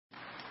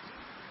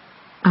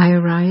I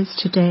arise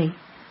today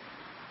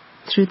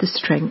through the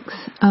strength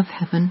of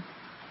heaven,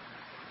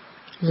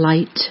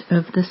 light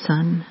of the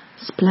sun,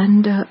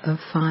 splendor of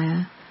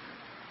fire,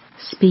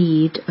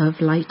 speed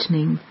of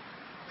lightning,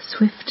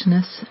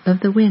 swiftness of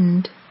the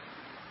wind,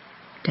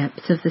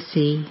 depth of the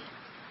sea,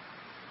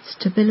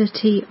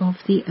 stability of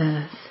the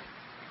earth,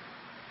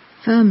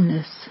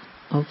 firmness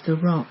of the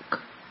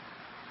rock.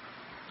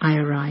 I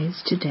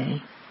arise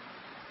today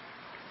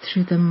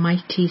through the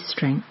mighty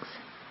strength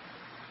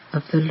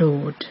of the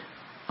Lord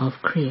of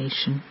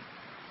creation.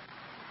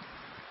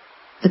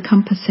 The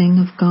compassing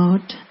of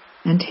God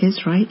and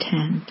his right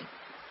hand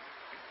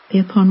be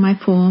upon my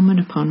form and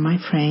upon my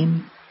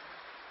frame.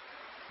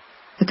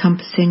 The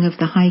compassing of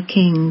the High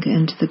King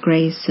and the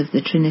grace of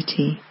the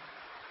Trinity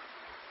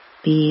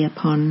be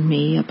upon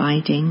me,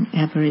 abiding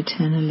ever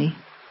eternally.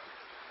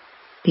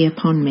 Be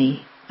upon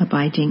me,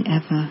 abiding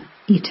ever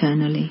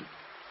eternally.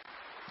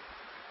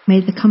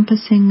 May the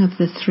compassing of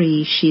the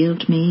three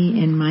shield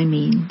me in my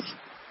means.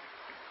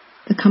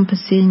 The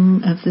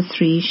compassing of the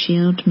three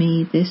shield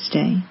me this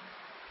day.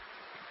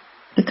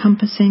 The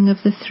compassing of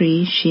the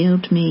three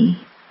shield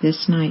me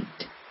this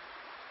night,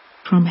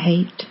 from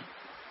hate,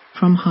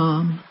 from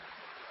harm,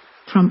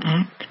 from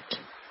act,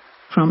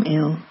 from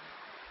ill.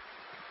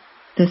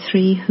 The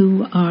three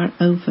who are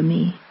over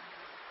me,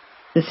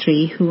 the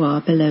three who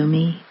are below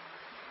me,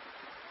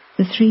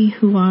 the three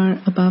who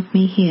are above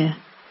me here,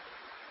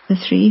 the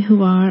three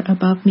who are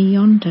above me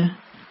yonder,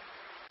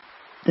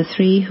 the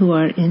three who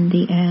are in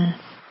the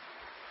earth,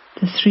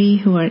 the three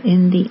who are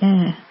in the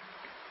air,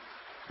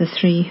 the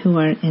three who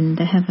are in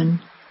the heaven,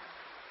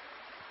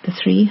 the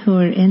three who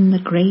are in the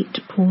great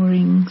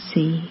pouring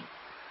sea.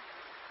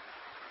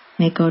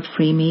 May God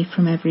free me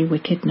from every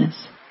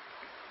wickedness.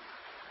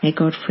 May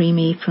God free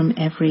me from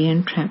every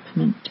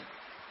entrapment.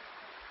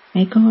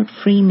 May God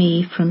free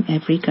me from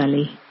every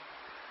gully,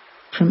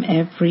 from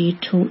every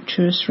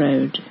tortuous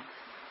road.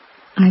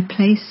 I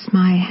place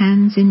my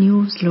hands in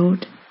yours,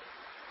 Lord.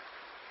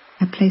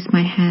 I place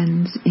my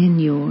hands in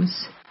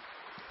yours.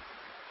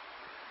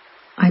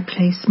 I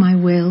place my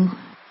will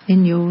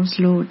in yours,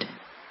 Lord.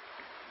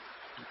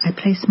 I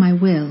place my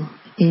will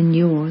in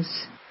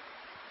yours.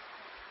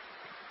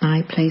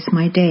 I place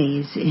my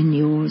days in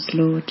yours,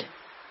 Lord.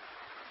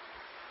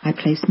 I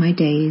place my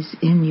days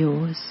in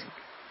yours.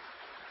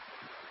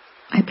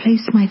 I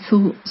place my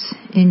thoughts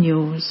in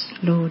yours,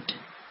 Lord.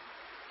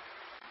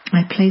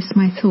 I place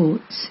my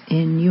thoughts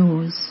in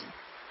yours.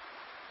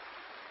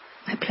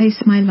 I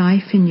place my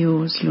life in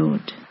yours,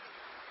 Lord.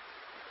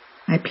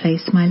 I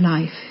place my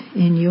life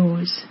in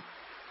yours.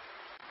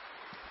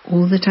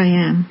 All that I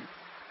am,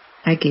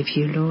 I give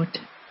you, Lord.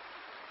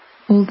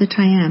 All that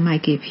I am, I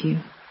give you.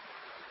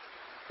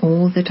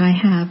 All that I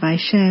have, I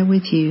share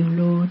with you,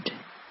 Lord.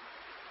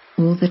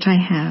 All that I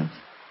have,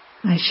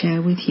 I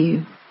share with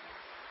you.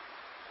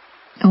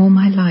 All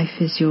my life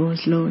is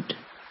yours, Lord.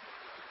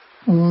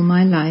 All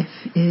my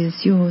life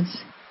is yours.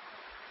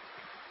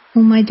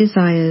 All my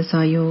desires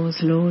are yours,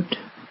 Lord.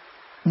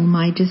 All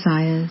my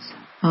desires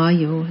are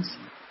yours.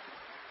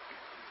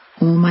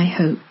 All my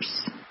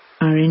hopes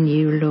are in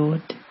you,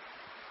 Lord.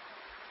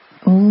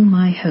 All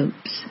my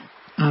hopes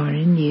are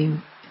in you.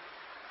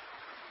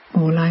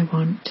 All I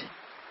want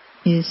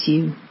is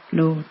you,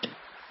 Lord.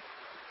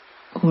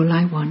 All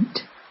I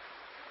want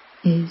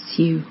is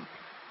you.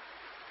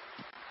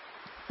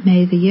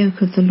 May the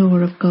yoke of the law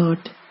of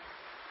God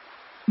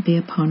be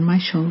upon my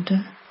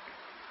shoulder,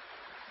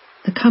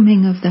 the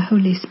coming of the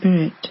Holy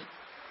Spirit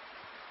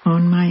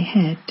on my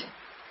head,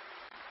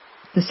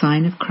 the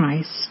sign of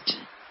Christ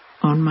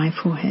on my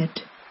forehead,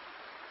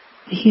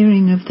 the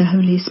hearing of the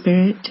Holy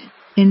Spirit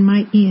in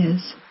my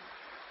ears,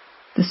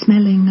 the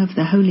smelling of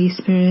the Holy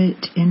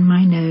Spirit in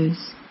my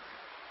nose,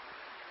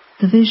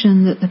 the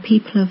vision that the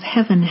people of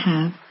heaven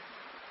have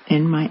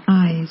in my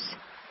eyes,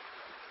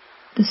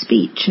 the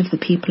speech of the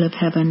people of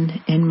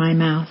heaven in my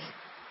mouth,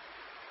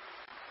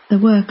 the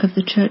work of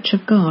the Church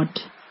of God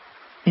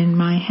in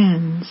my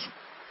hands,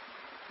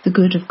 the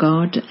good of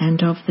God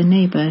and of the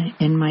neighbour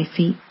in my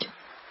feet.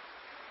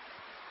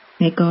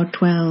 May God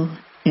dwell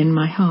in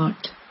my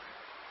heart,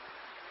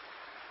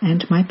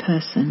 and my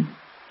person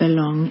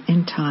belong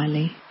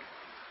entirely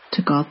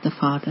to God the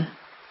Father.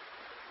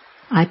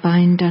 I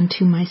bind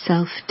unto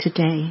myself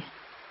today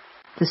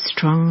the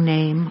strong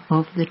name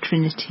of the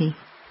Trinity,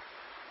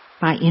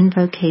 by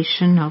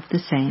invocation of the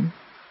same,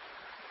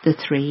 the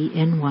three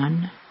in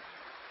one,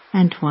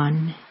 and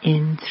one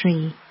in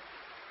three.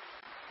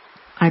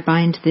 I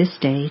bind this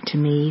day to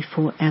me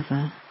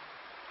forever,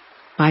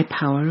 by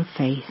power of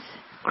faith,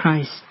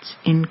 Christ's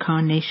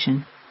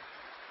incarnation,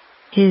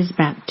 his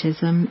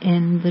baptism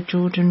in the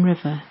Jordan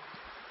River,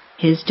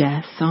 his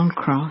death on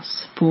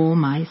cross for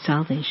my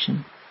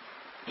salvation,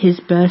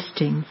 his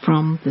bursting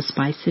from the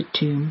spiced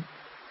tomb,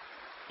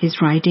 his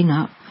riding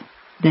up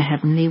the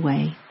heavenly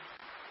way,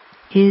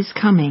 his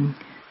coming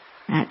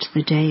at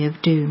the day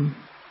of doom,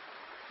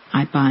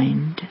 I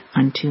bind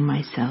unto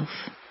myself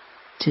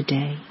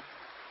today.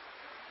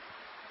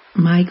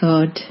 My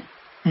God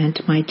and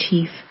my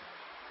chief,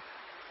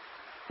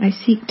 I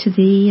seek to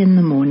thee in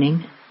the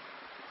morning,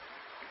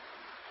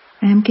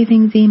 I am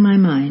giving thee my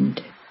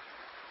mind.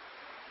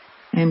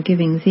 I am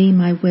giving thee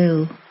my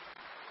will.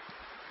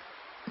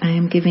 I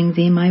am giving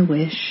thee my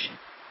wish,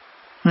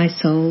 my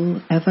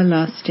soul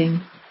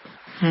everlasting,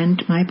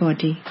 and my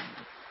body.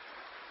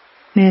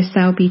 Mayest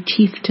thou be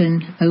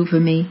chieftain over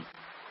me.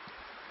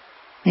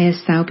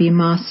 Mayest thou be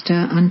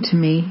master unto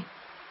me.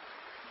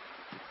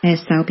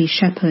 Mayest thou be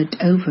shepherd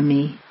over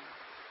me.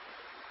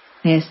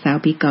 Mayest thou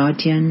be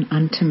guardian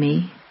unto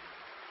me.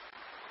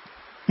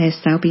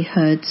 Mayest thou be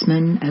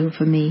herdsman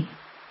over me.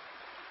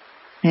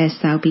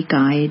 Mayest thou be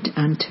guide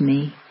unto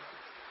me.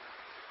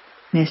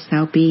 Mayest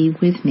thou be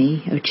with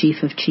me, O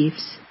Chief of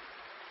Chiefs,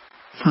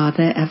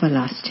 Father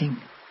everlasting,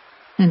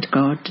 and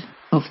God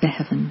of the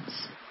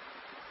heavens.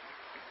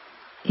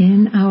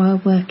 In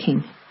our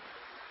working,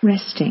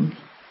 resting,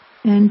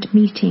 and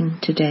meeting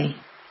today,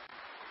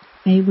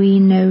 may we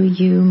know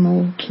you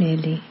more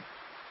clearly,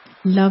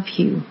 love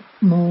you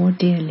more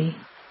dearly,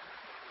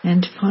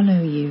 and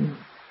follow you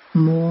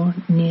more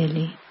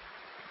nearly.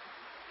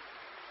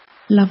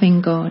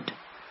 Loving God,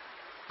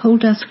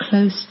 hold us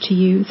close to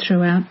you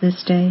throughout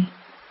this day,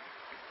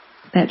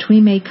 that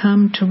we may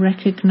come to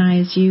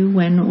recognize you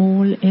when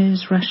all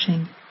is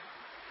rushing,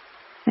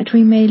 that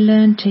we may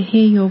learn to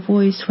hear your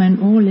voice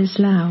when all is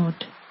loud,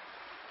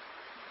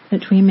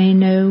 that we may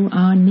know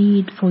our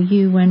need for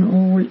you when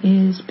all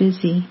is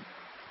busy,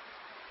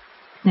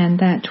 and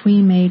that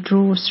we may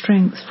draw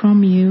strength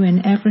from you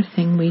in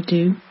everything we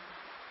do,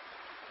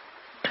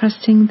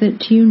 trusting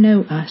that you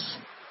know us,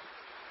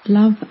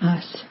 love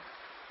us,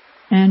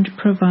 and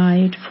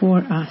provide for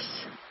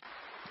us.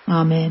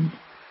 Amen.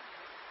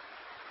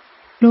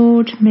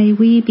 Lord, may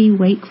we be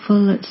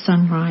wakeful at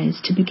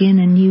sunrise to begin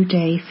a new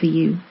day for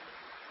you,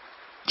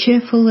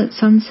 cheerful at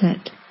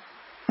sunset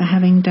for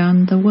having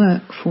done the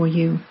work for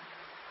you,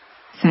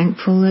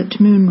 thankful at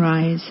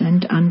moonrise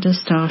and under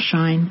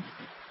starshine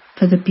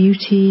for the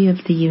beauty of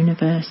the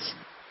universe,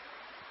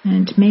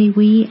 and may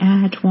we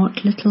add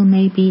what little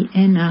may be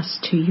in us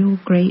to your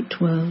great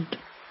world.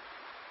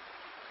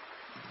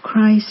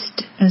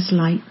 Christ as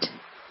light,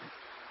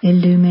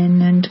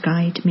 illumine and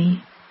guide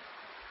me.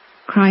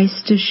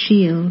 Christ as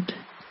shield,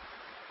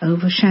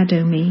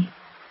 overshadow me.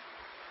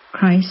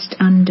 Christ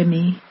under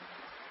me,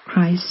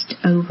 Christ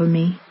over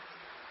me,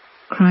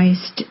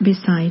 Christ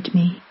beside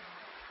me,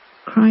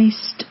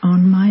 Christ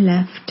on my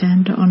left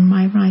and on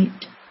my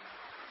right.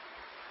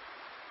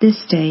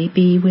 This day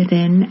be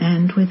within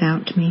and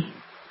without me,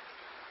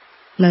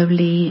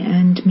 lowly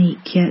and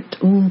meek yet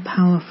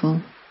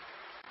all-powerful.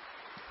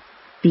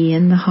 Be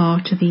in the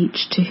heart of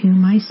each to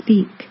whom I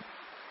speak,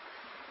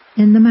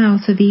 in the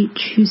mouth of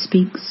each who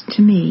speaks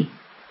to me.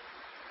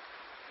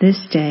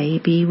 This day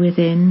be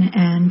within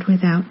and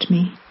without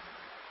me,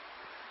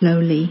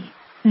 lowly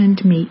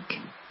and meek,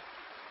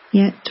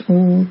 yet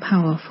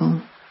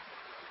all-powerful.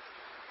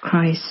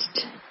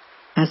 Christ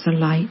as a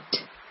light,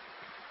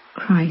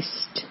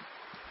 Christ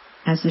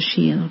as a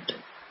shield,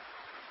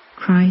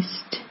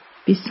 Christ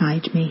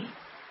beside me,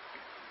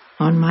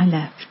 on my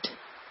left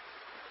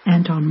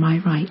and on my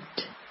right.